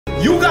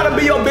You gotta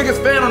be your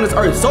biggest fan on this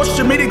earth.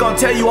 Social media gonna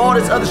tell you all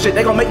this other shit.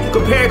 They gonna make you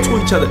compare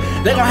to each other.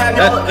 They gonna have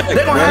y'all.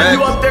 They gonna have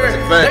you up there.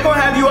 They gonna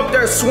have you up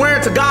there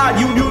swearing to God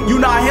you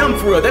not him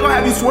for real. They gonna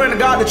have you swearing to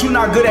God that you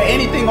not good at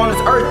anything on this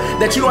earth.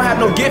 That you don't have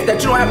no gift.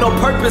 That you don't have no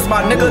purpose,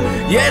 my nigga.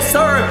 Yes,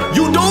 sir.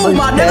 You do,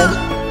 my nigga.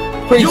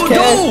 You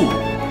do.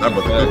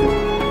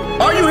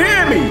 Are you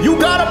hearing me? You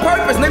got a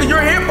purpose, nigga.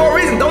 You're here for a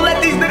reason. Don't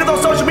let these niggas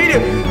on social media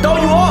throw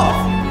you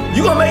off.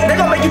 They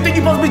gonna make you think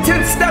you're supposed to be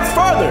 10 steps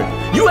further.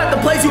 You at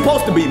the place you're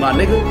supposed to be, my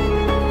nigga.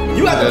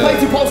 You at the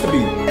place you're supposed to be.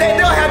 And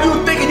they'll have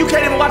you thinking you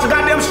can't even watch a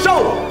goddamn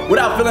show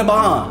without feeling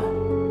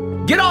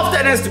behind. Get off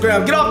that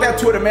Instagram, get off that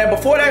Twitter, man.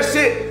 Before that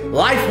shit,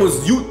 life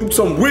was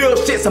some real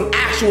shit, some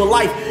actual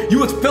life. You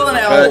was feeling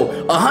that whole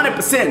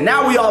 100%.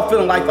 Now we all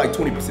feeling life like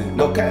 20%.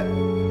 No cap.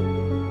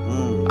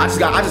 I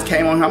just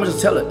came on here. I'm gonna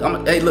just tell it.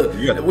 Hey, look,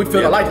 we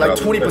feeling life like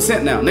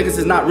 20% now. Niggas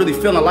is not really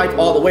feeling life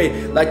all the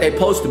way like they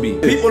supposed to be.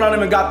 People don't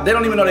even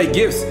know their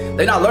gifts.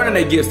 They not learning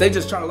their gifts. They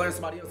just trying to learn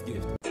somebody else's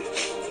gift.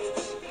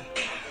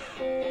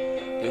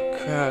 The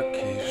crowd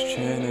keeps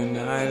chanting,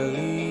 I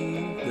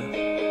leave.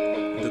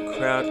 The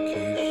crowd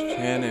keeps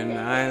chanting,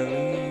 I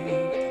leave.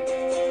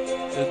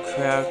 The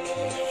crowd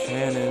keeps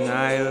chanting,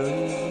 I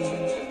leave.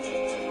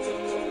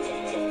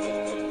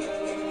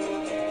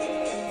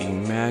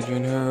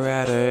 Imagine her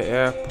at an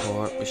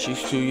airport, but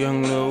she's too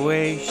young to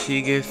wait.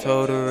 She gets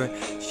older,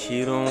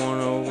 she don't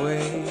wanna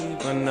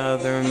wave.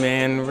 Another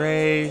man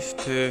raised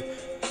to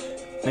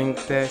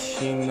think that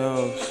she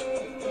knows,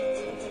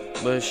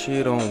 but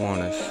she don't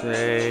wanna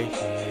say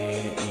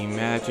it.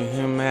 Imagine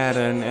him at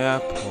an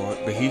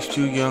airport, but he's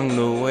too young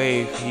to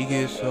wave. He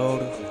gets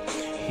older,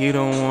 he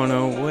don't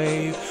wanna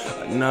wave.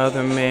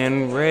 Another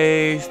man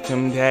raised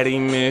him that he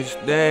missed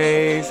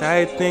days.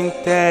 I think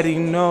that he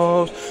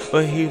knows,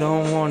 but he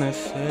don't wanna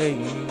say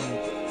it.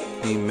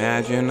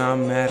 Imagine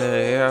I'm at an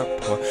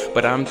airport,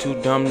 but I'm too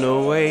dumb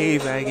to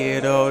wave. I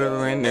get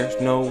older and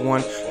there's no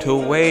one to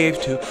wave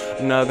to.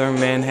 Another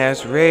man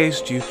has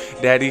raised you,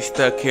 daddy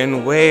stuck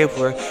in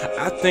wavework.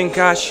 I think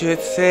I should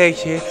say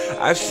it.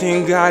 I've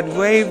seen God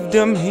waved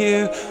him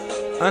here.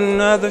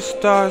 Another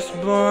star's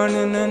born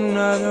and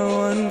another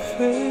one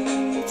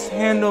fades.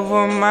 Hand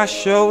over my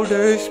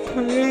shoulders,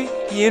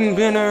 praying,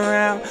 been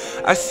around.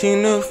 I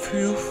seen a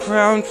few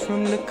frowns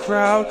from the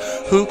crowd.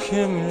 Who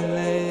can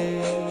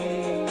relate?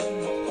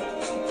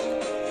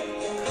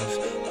 Cause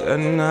they're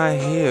not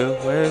here.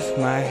 Where's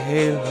my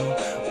halo?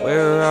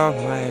 Where are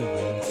my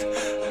wings?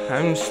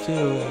 I'm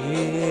still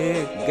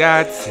here.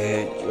 God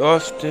said,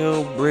 you're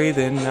still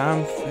breathing,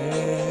 I'm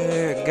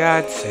fair.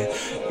 God said,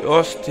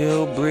 you're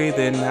still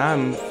breathing,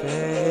 I'm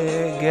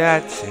fair.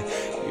 God said,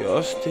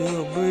 you're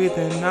still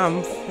breathing,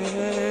 I'm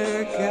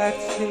fair. God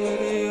said,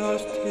 you're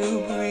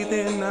still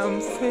breathing, I'm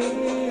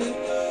fair.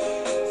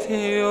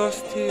 Say you're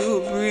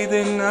still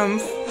breathing, I'm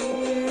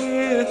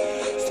fair.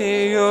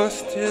 Say you're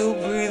still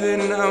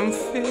breathing, I'm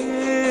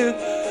fair.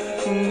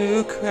 And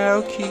the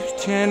crowd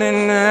keeps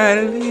chanting,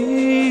 I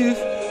leave.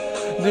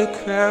 The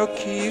crowd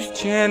keeps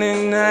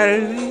chanting, I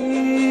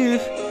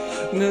leave.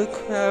 The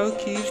crowd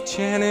keeps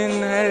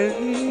chanting, I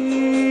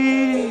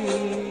leave.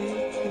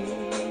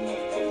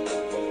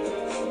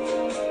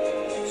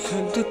 So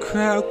the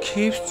crowd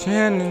keeps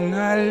chanting,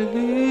 I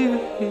leave.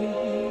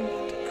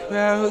 The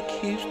crowd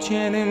keeps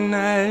chanting,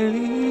 I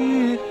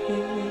leave.